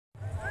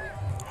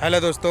Hello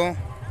दोस्तों,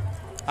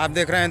 आप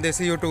देख रहे हैं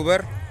देसी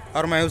यूट्यूबर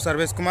और मैं हूं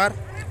सर्वेश कुमार।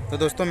 तो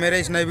दोस्तों, मेरे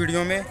इस नए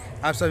वीडियो में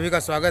आप सभी का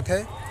स्वागत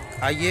है।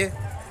 आइए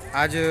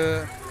आज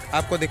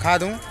आपको दिखा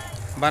दूं,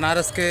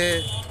 बनारस के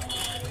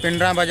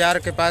पिंडरा बाज़ार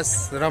के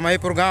पास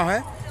रमाईपुर गांव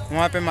है,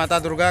 वहां पे माता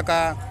दुर्गा का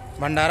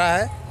भंडारा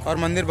है और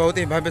मंदिर बहुत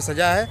ही भव्य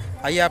सजा है।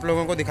 आइए आप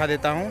लोगों को दिखा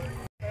देता हूं।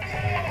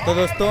 तो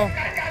दोस्तों,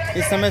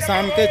 इस समय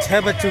शाम के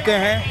 6 बज चुके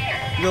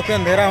हैं, जो कि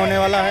अंधेरा होने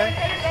वाला है।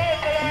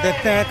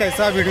 देखते हैं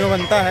कैसा वीडियो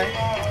बनता है,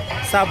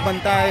 साफ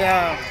बनता है या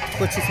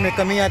कुछ इसमें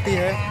कमी आती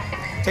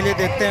है। चलिए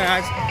देखते हैं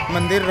आज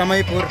मंदिर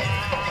रमाईपुर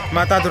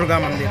माता दुर्गा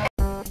मंदिर।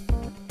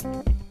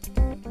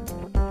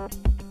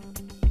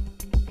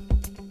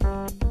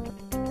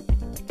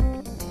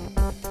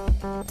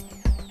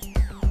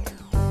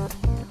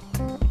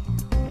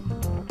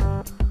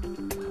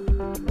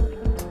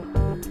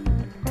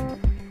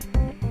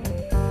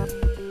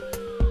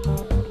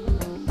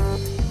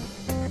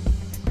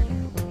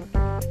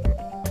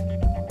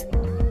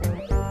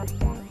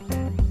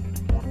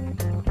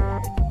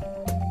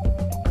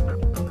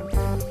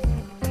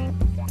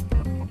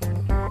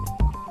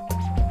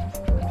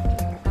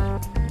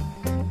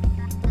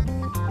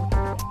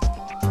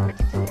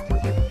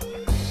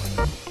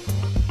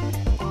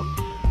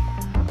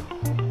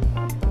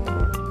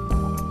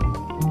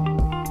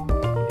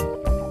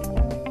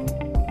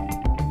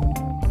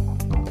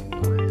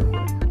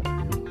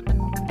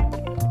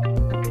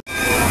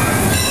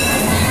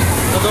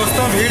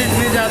 दोस्तों, भीड़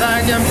इतनी ज़्यादा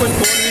है कि हम कुछ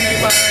बोल भी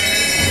नहीं पा रहे हैं।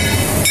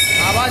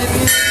 आवाज़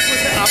इतनी,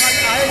 कुछ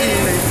आवाज़ आएगी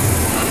ही नहीं।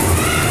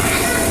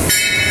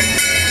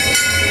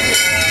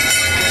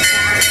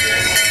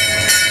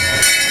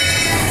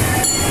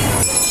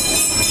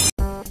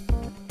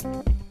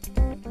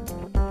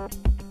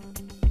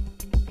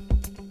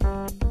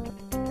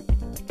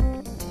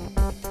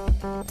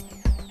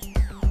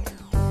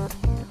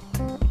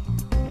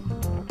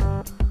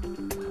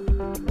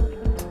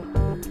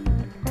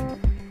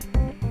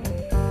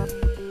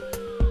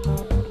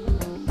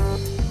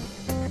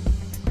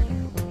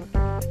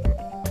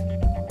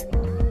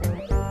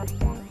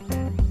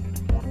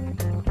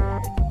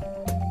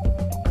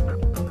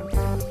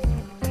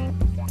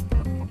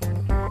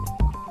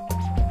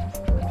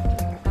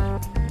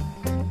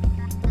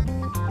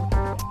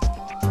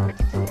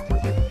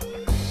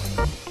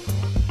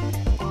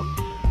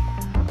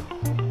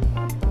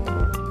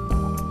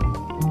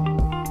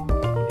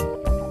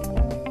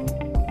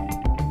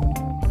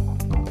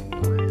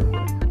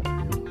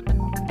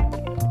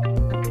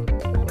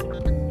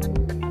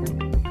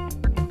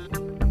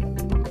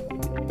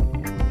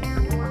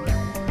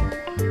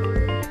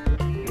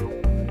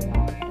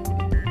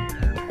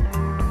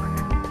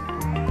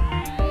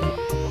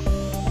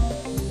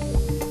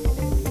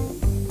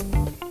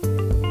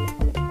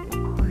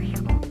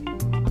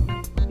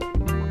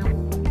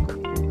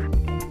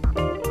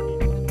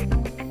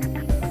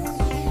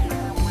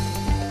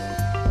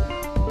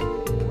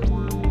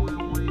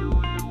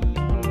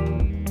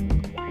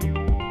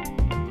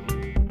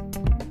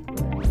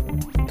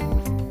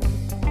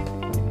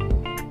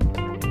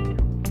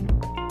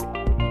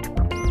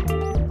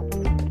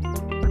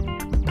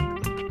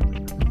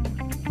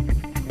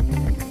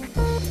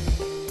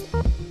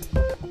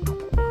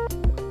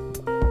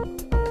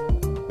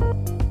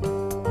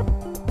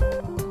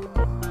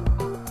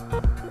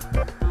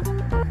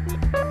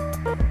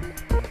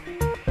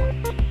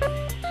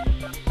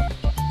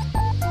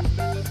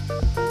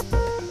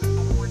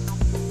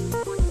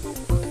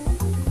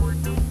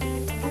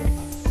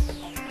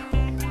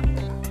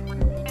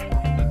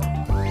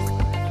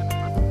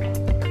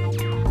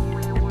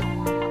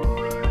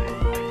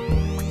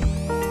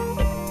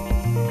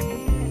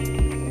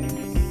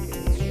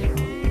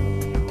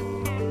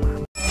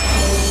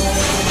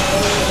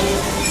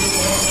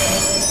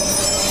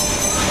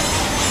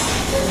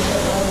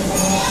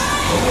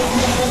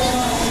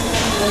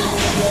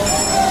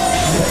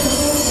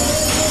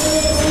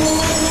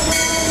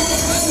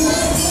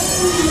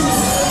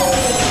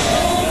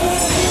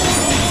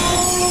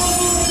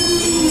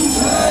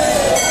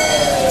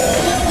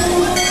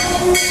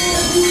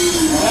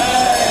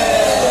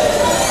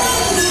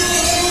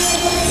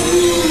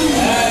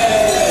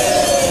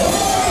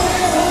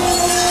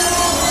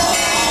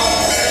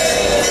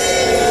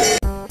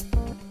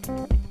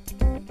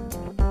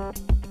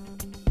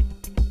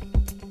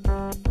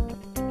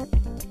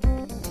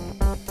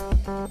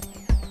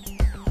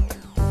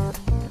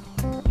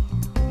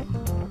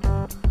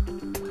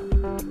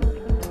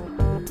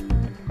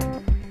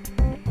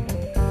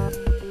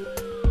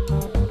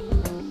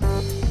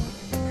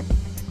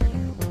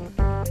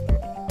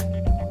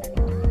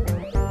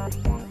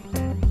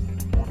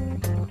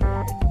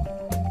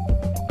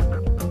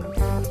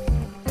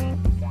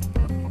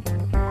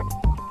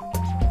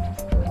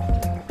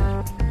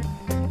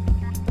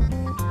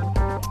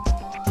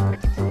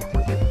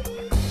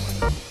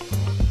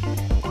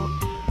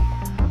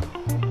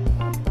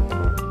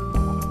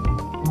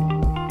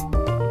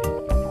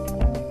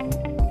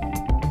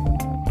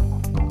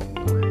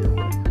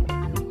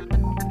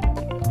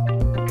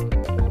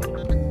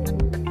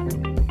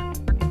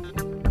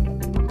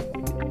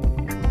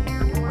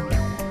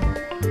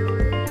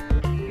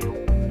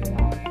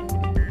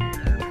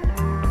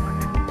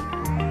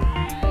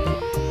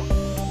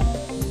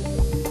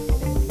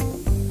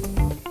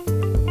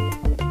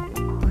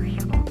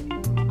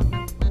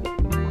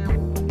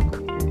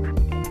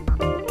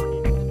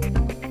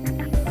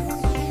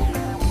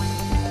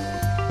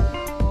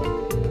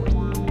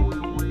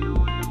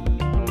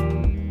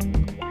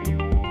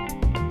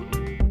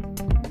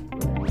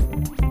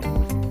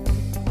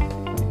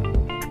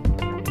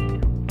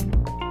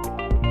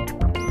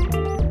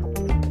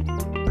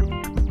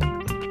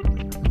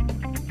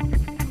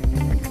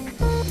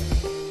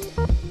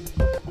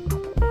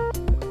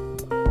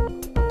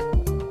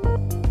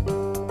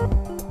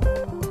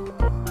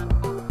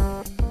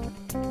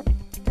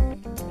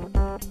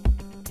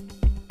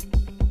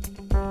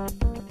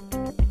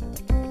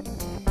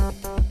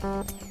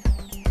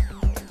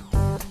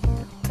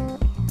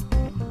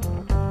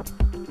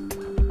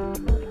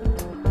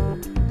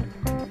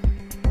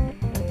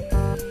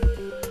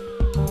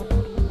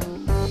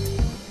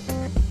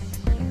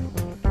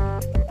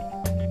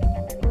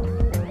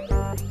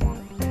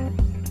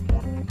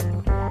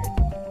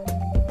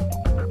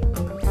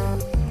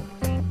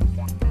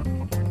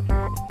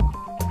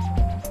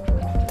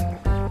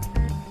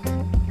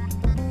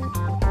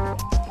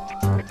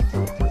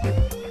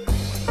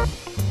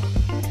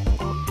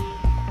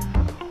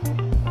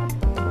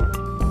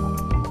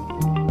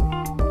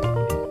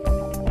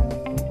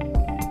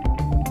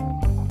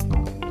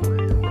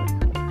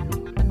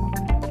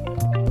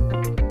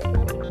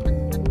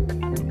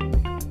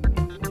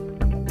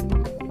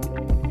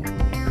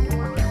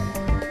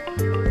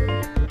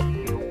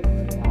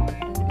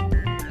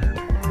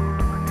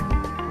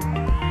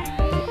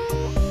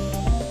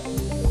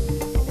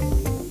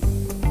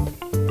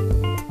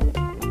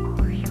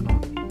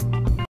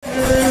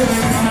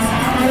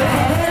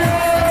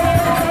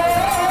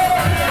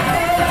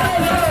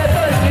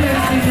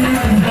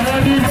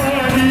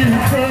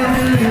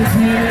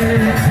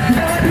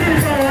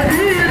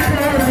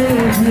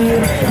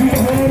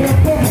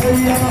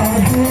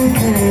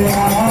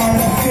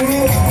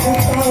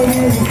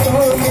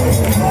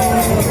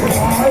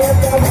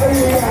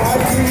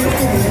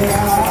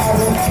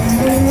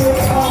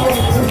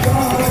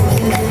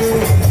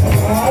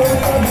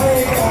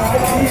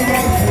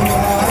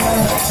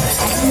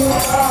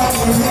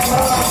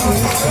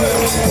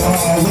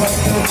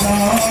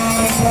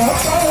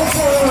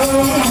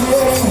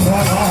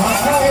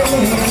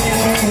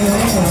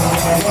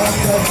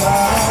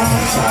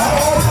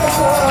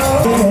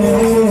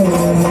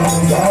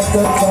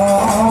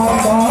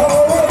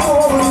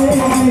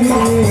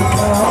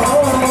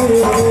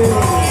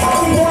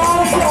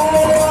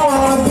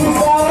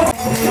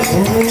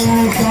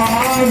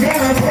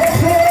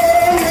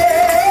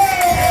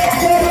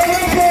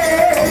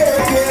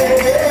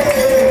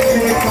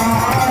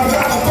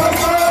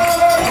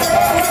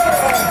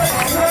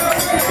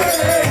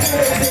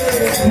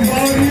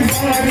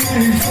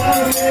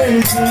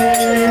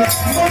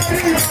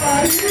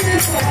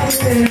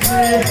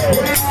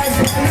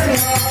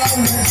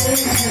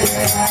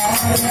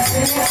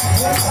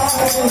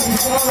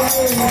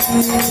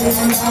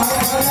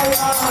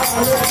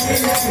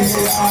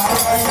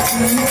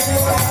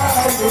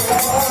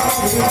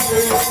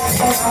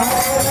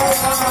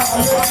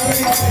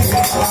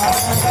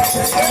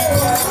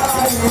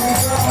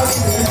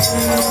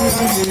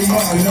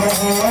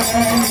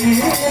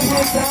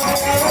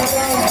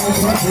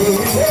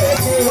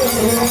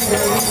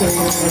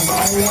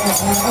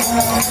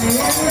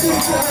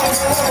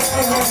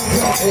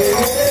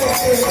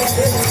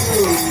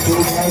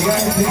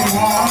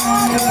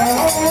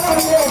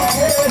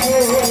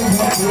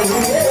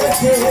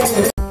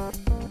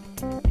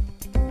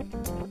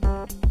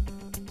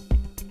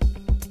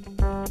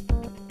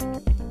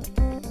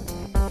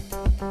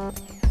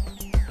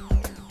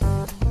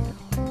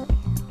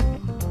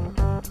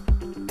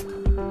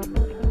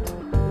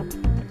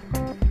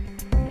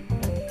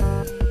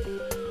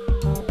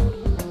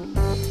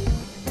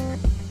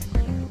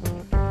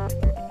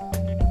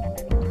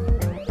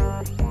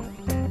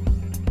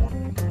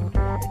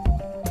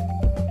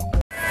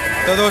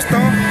 तो दोस्तों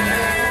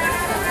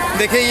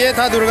देखिए, ये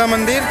था दुर्गा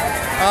मंदिर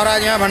और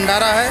आज यहाँ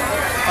भंडारा है।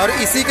 और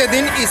इसी के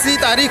दिन, इसी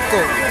तारीख को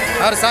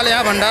हर साल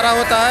यहाँ भंडारा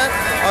होता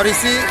है और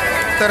इसी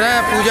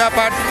तरह पूजा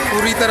पाठ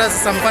पूरी तरह से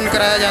संपन्न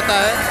कराया जाता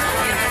है।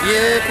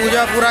 ये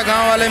पूजा पूरा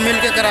गांव वाले मिल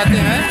के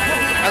कराते हैं।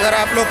 अगर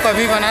आप लोग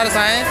कभी बनारस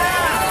आएँ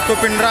तो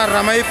पिंडरा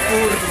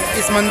रमाईपुर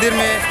इस मंदिर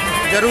में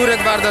ज़रूर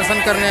एक बार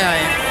दर्शन करने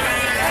आएँ।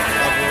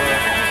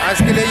 अब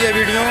आज के लिए ये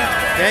वीडियो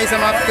यहीं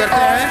समाप्त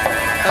करते हैं।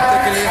 तब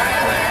तक के लिए